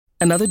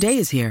Another day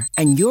is here,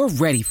 and you're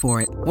ready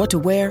for it. What to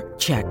wear?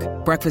 Check.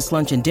 Breakfast,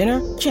 lunch, and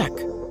dinner? Check.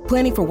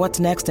 Planning for what's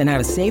next and how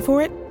to save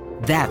for it?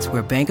 That's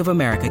where Bank of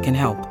America can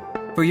help.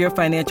 For your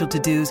financial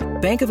to-dos,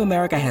 Bank of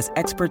America has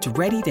experts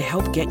ready to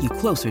help get you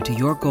closer to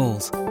your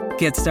goals.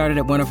 Get started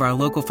at one of our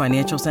local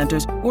financial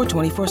centers or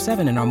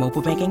 24/7 in our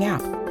mobile banking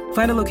app.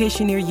 Find a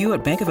location near you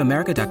at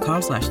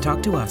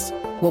bankofamerica.com/talktous.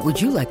 What would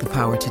you like the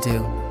power to do?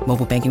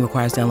 Mobile banking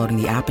requires downloading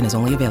the app and is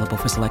only available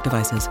for select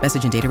devices.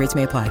 Message and data rates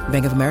may apply.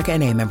 Bank of America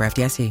N.A., member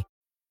FDIC.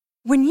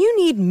 When you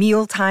need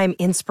mealtime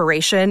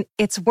inspiration,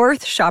 it's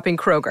worth shopping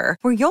Kroger,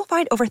 where you'll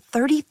find over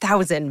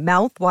 30,000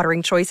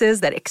 mouth-watering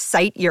choices that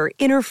excite your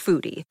inner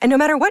foodie. And no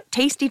matter what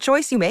tasty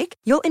choice you make,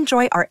 you'll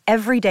enjoy our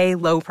everyday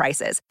low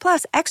prices,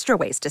 plus extra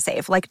ways to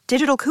save, like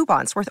digital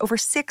coupons worth over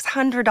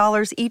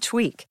 $600 each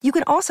week. You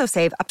can also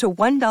save up to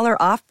 $1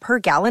 off per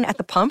gallon at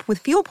the pump with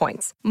fuel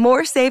points.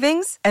 More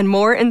savings and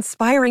more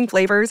inspiring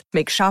flavors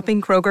make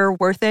shopping Kroger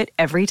worth it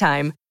every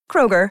time.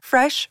 Kroger,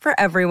 fresh for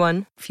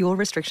everyone. Fuel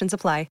restrictions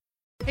apply.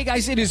 Hey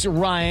guys, it is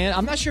Ryan.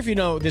 I'm not sure if you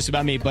know this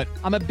about me, but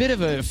I'm a bit of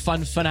a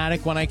fun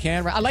fanatic when I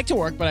can. I like to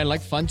work, but I like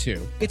fun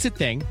too. It's a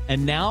thing.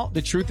 And now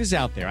the truth is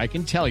out there. I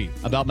can tell you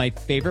about my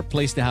favorite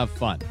place to have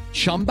fun.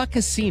 Chumba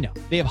Casino.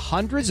 They have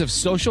hundreds of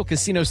social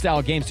casino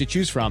style games to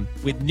choose from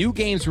with new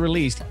games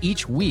released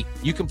each week.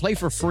 You can play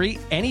for free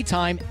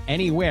anytime,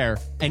 anywhere.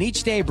 And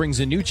each day brings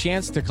a new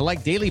chance to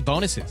collect daily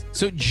bonuses.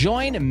 So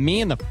join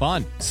me in the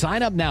fun.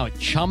 Sign up now at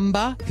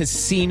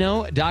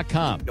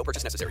ChumbaCasino.com. No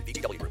purchase necessary.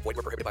 VGW Group. Void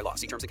where prohibited by law.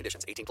 See terms and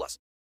conditions. 18+.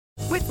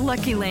 With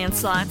Lucky Land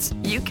Slots,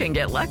 you can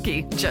get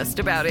lucky just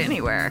about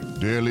anywhere.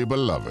 Dearly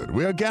beloved,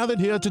 we are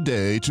gathered here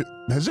today to...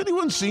 Has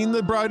anyone seen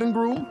the bride and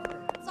groom?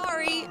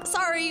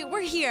 Sorry,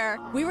 we're here.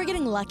 We were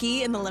getting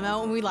lucky in the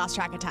limo and we lost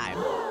track of time.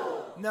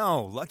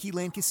 No, Lucky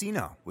Land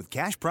Casino, with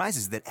cash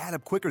prizes that add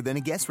up quicker than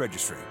a guest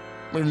registry.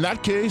 In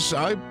that case,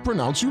 I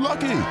pronounce you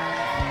lucky.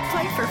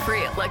 Play for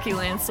free at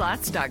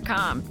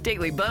LuckyLandSlots.com.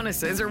 Daily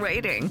bonuses are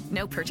waiting.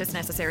 No purchase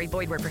necessary.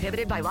 Void where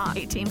prohibited by law.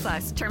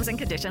 18+. Terms and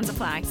conditions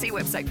apply. See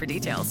website for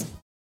details.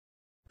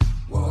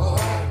 Whoa,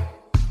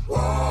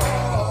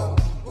 whoa,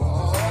 whoa, whoa,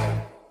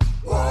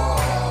 whoa,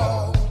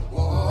 whoa,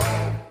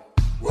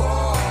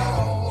 whoa,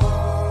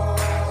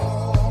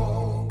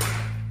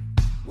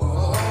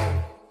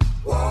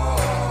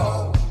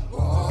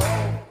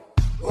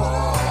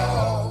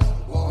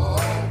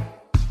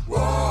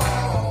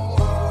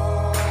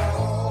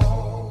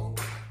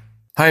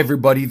 Hi,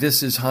 everybody.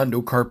 This is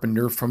Hondo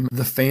Carpenter from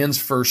the Fans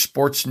First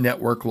Sports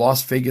Network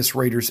Las Vegas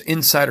Raiders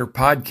Insider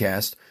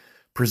Podcast,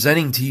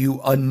 presenting to you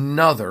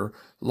another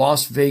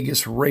Las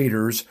Vegas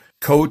Raiders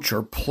coach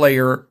or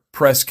player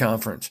press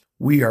conference.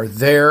 We are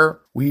there.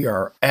 We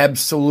are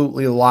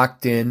absolutely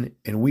locked in,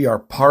 and we are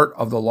part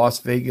of the Las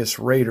Vegas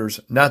Raiders,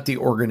 not the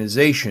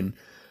organization,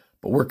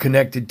 but we're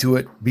connected to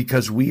it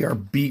because we are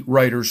beat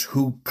writers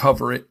who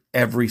cover it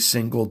every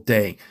single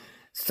day.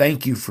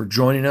 Thank you for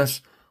joining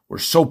us. We're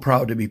so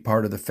proud to be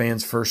part of the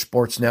Fans First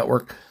Sports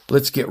Network.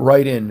 Let's get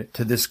right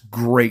into this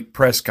great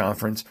press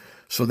conference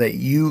so that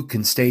you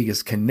can stay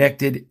as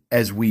connected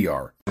as we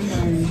are.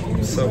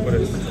 So,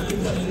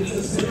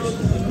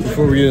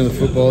 before we get into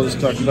football, let's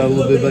talk about a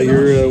little bit about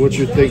your what's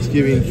your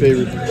Thanksgiving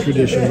favorite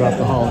tradition about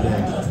the holiday?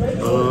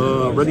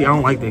 Really, I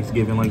don't like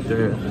Thanksgiving like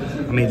that.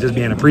 I mean, just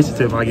being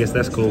appreciative, I guess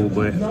that's cool,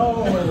 but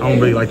I don't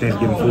really like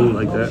Thanksgiving food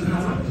like that.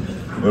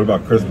 What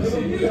about Christmas?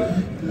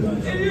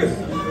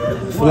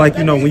 Like,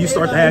 you know, when you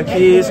start to have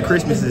kids,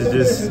 Christmas is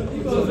just,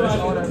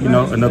 you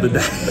know, another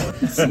day.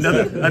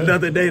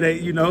 another day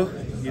that, you know,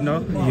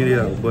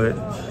 yeah. But,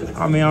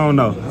 I mean, I don't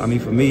know. I mean,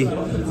 for me,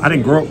 I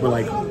didn't grow up with,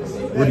 like,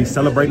 really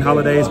celebrating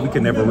holidays. We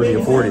could never really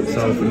afford it.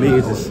 So, for me,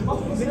 it's just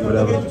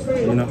whatever,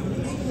 you know.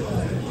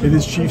 It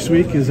is Chiefs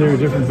week. Is there a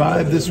different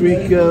vibe this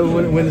week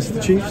when it's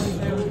the Chiefs?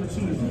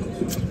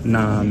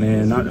 Nah,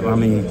 man.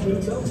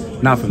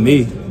 Not for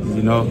me,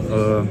 you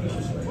know.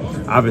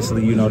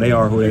 Obviously, you know, they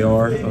are who they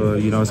are.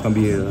 You know, it's going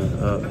to be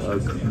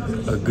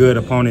a good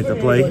opponent to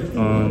play.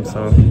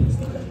 So,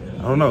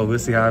 I don't know. We'll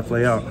see how it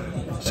play out.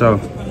 So,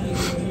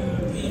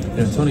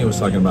 Antonio was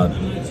talking about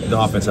the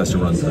offense has to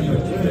run through you.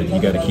 That you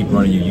got to keep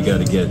running you. You got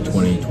to get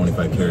 20,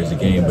 25 carries a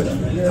game. But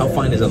how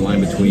fine is that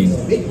line between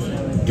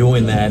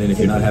doing that and if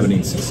you're not having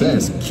any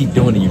success, keep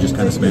doing it, you're just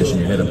kind of smashing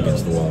your head up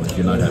against the wall if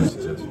you're not having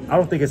success? I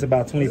don't think it's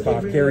about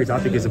 25 carries. I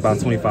think it's about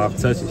 25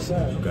 touches.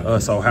 Okay.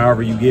 So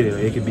however you get it,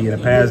 it could be in a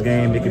pass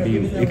game, it could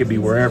be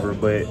wherever.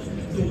 But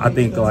I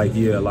think like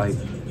a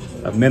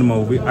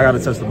minimum. I got to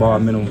touch the ball a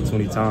minimum of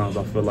 20 times.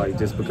 I feel like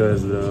just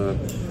because the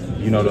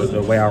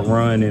way I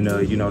run and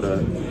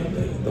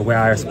the way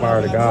I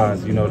aspire to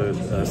guys,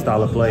 the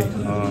style of play.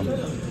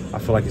 I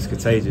feel like it's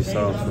contagious.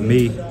 So for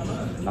me,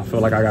 I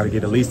feel like I got to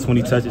get at least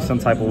 20 touches some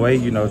type of way.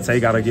 Tay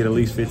got to get at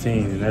least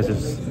 15, and that's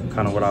just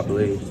kind of what I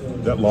believe.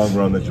 That long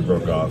run that you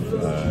broke off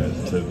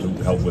to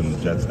help win the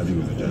Jets, I think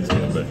it was the Jets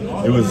game, but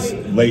it was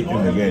late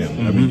in the game.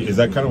 Mm-hmm. I mean, is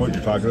that kind of what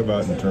you're talking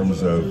about in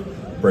terms of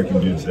breaking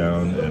dudes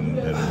down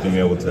and being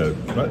able to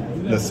not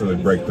necessarily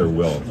break their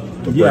will?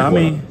 Yeah, I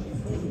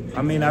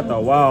mean, after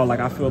a while,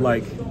 like I feel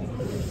like,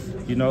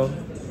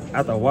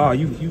 after a while,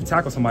 you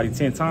tackle somebody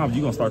 10 times,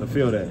 you're going to start to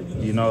feel that,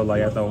 you know,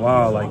 like after a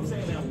while, like,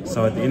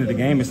 so at the end of the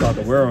game, it starts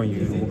to wear on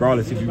you,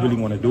 regardless if you really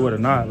want to do it or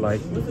not.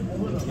 Like,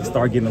 it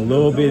start getting a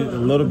little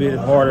bit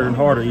harder and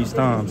harder each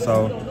time.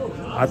 So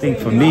I think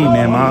for me,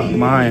 man,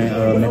 my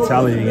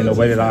mentality and the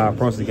way that I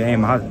approach the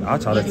game, I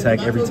try to attack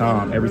every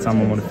time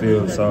I'm on the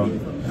field. So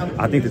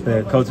I think that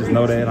the coaches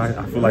know that.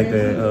 I feel like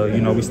that,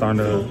 you know, we starting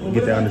to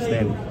get that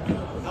understanding.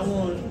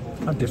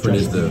 How different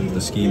is the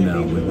scheme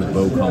now with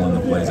Bo calling the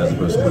plays as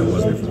opposed to what it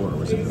was before?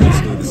 Was it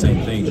basically the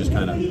same thing, just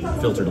kind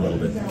of filtered a little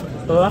bit?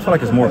 I feel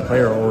like it's more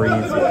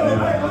player-oriented. You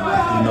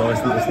know,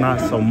 it's not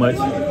so much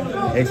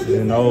X's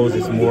and O's.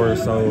 It's more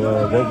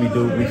so what we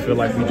do, we feel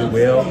like we do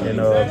well, and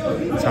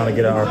trying to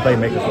get our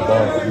playmakers the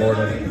ball more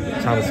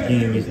than trying to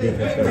scheme each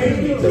defense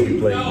that we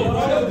play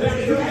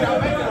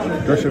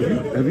against. Josh,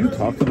 have you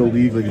talked to the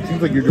league? Like, it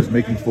seems like you're just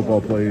making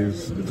football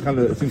plays. It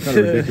seems kind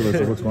of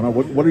ridiculous of what's going on.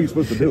 What are you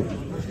supposed to do?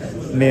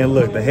 Man,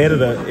 look, the head of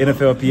the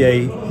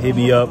NFLPA hit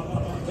me up.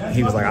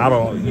 He was like,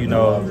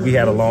 we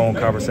had a long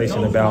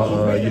conversation about,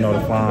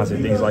 the fines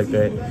and things like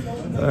that.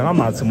 I'm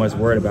not too much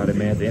worried about it,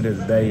 man. At the end of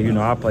the day,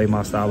 I play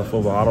my style of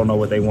football. I don't know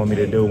what they want me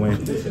to do when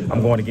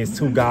I'm going against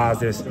two guys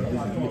that's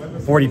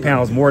 40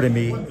 pounds more than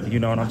me,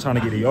 and I'm trying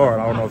to get a yard.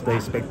 I don't know if they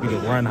expect me to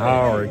run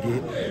high or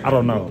I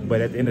don't know.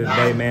 But at the end of the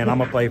day, man, I'm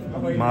going to play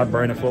my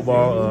brand of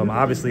football.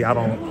 Obviously, I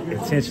don't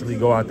intentionally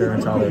go out there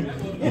and try to,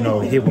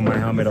 hit with my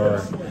helmet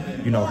or,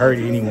 hurt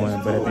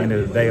anyone. But at the end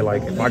of the day,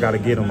 like, if I got to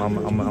get them, I'm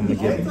going to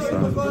get them.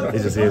 So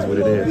it just is what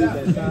it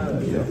is.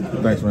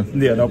 Thanks,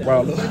 man. Yeah, no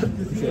problem.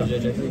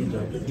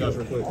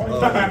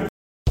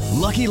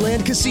 Lucky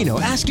Land Casino,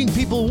 asking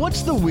people,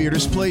 what's the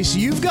weirdest place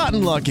you've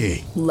gotten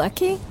lucky?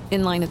 Lucky?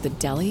 In line at the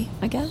deli,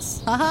 I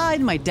guess? Aha,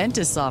 in my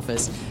dentist's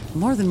office.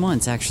 More than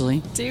once,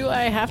 actually. Do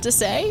I have to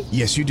say?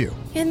 Yes, you do.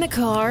 In the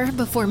car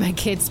before my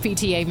kids'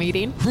 PTA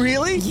meeting.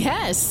 Really?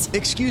 Yes.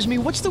 Excuse me,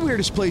 what's the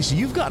weirdest place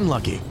you've gotten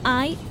lucky?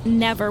 I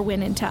never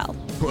win and tell.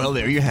 Well,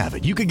 there you have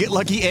it. You can get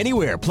lucky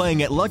anywhere,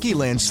 playing at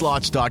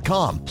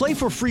LuckyLandSlots.com. Play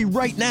for free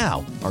right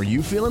now. Are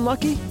you feeling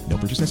lucky? No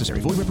purchase necessary.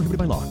 Void where prohibited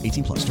by law.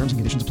 18+. Terms and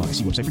conditions apply.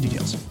 See website for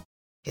details.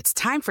 It's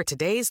time for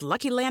today's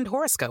Lucky Land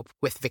horoscope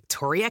with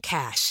Victoria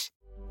Cash.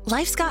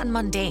 Life's gotten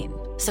mundane,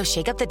 so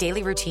shake up the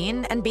daily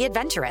routine and be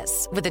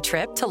adventurous with a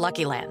trip to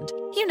Lucky Land.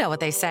 You know what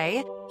they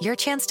say, your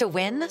chance to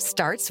win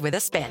starts with a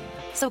spin.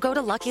 So go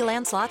to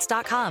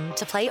LuckyLandSlots.com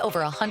to play over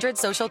 100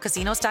 social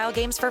casino-style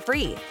games for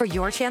free for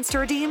your chance to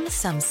redeem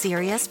some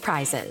serious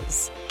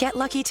prizes. Get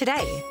lucky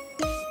today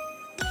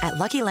at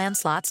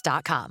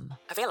LuckyLandSlots.com.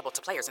 Available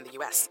to players in the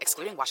U.S.,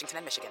 excluding Washington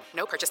and Michigan.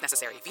 No purchase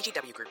necessary.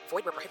 VGW Group.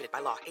 Void where prohibited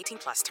by law.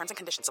 18+. Terms and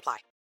conditions apply.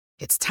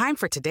 It's time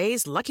for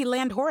today's Lucky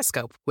Land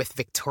horoscope with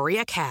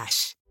Victoria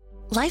Cash.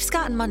 Life's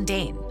gotten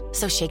mundane,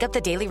 so shake up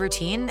the daily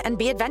routine and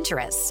be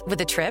adventurous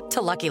with a trip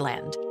to Lucky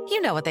Land.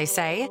 You know what they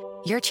say,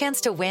 your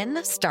chance to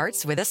win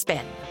starts with a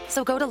spin.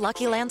 So go to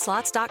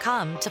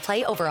LuckyLandSlots.com to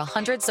play over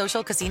 100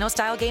 social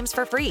casino-style games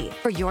for free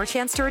for your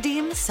chance to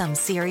redeem some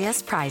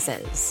serious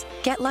prizes.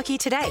 Get lucky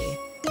today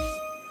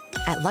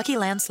at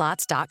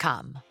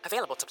LuckyLandSlots.com.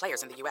 Available to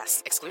players in the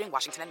U.S., excluding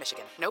Washington and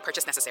Michigan. No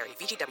purchase necessary.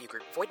 VGW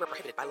Group. Void where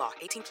prohibited by law.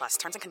 18+.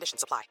 Terms and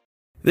conditions apply.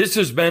 This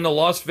has been a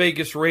Las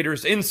Vegas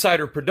Raiders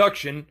Insider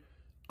production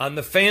on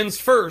the Fans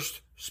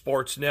First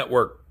Sports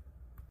Network.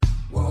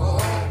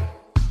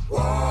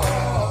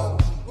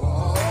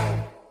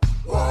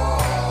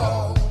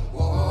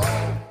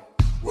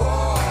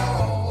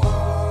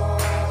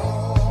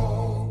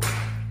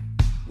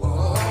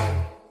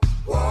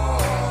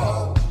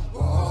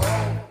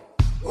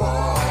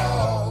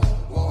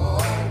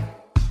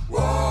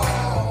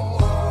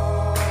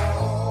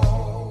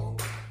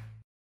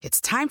 It's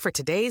time for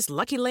today's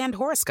Lucky Land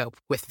horoscope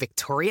with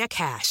Victoria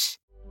Cash.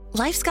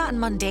 Life's gotten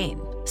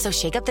mundane, so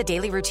shake up the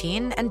daily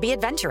routine and be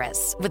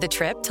adventurous with a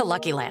trip to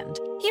Lucky Land.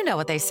 You know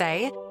what they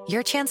say,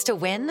 your chance to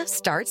win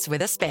starts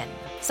with a spin.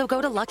 So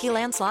go to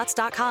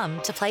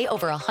LuckyLandSlots.com to play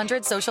over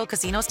 100 social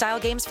casino-style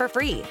games for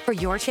free for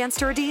your chance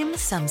to redeem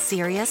some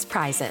serious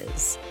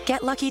prizes.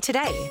 Get lucky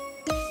today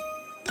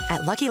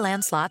at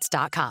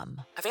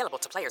LuckyLandSlots.com. Available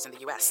to players in the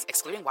U.S.,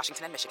 excluding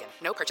Washington and Michigan.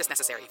 No purchase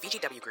necessary.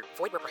 VGW Group.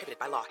 Void where prohibited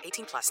by law.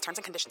 18+. Terms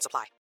and conditions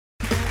apply.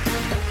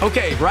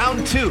 Okay,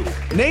 round two.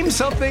 Name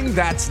something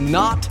that's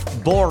not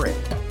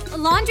boring. A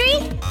laundry?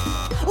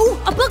 Ooh,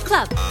 a book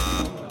club.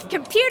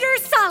 Computer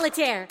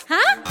solitaire,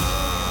 huh?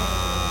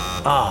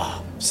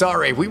 Ah, oh,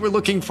 sorry. We were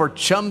looking for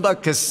Chumba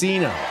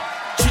Casino.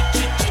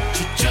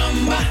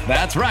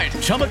 That's right.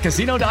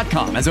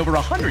 ChumbaCasino.com has over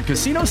 100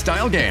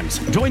 casino-style games.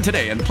 Join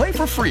today and play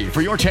for free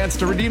for your chance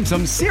to redeem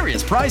some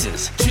serious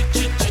prizes.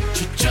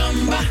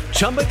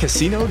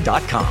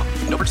 ChumbaCasino.com.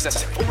 No purchase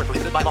necessary. Void where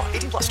prohibited by law.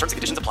 18+. Terms and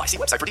conditions apply. See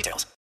website for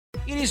details.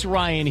 It is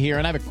Ryan here,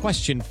 and I have a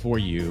question for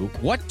you.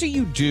 What do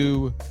you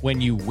do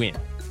when you win?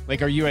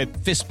 Like, are you a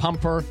fist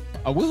pumper?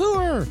 A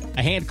woohooer,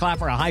 a hand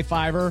clapper, a high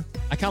fiver.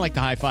 I kind of like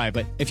the high five,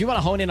 but if you want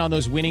to hone in on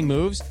those winning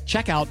moves,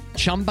 check out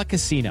Chumba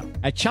Casino.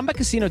 At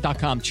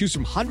ChumbaCasino.com, choose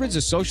from hundreds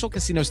of social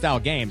casino style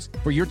games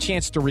for your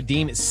chance to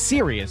redeem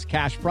serious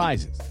cash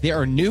prizes. There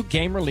are new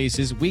game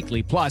releases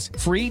weekly, plus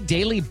free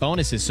daily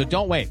bonuses. So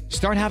don't wait.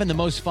 Start having the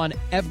most fun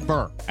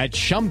ever at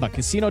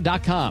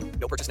ChumbaCasino.com.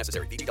 No purchase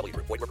necessary. VGW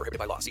Group. Void where prohibited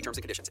by law. See terms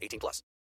and conditions. 18+.